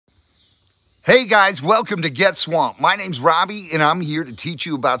Hey guys, welcome to Get Swamped. My name's Robbie and I'm here to teach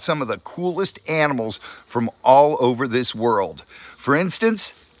you about some of the coolest animals from all over this world. For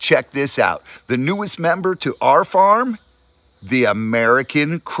instance, check this out. The newest member to our farm, the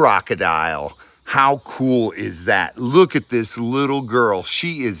American crocodile. How cool is that? Look at this little girl.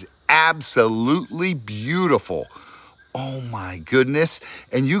 She is absolutely beautiful. Oh my goodness.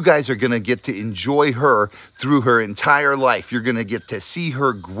 And you guys are going to get to enjoy her through her entire life. You're going to get to see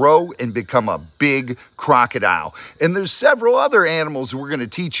her grow and become a big crocodile. And there's several other animals we're going to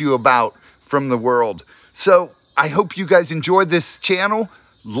teach you about from the world. So I hope you guys enjoyed this channel.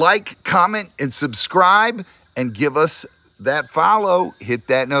 Like, comment, and subscribe, and give us that follow. Hit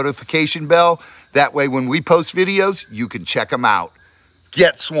that notification bell. That way when we post videos, you can check them out.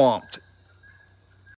 Get swamped.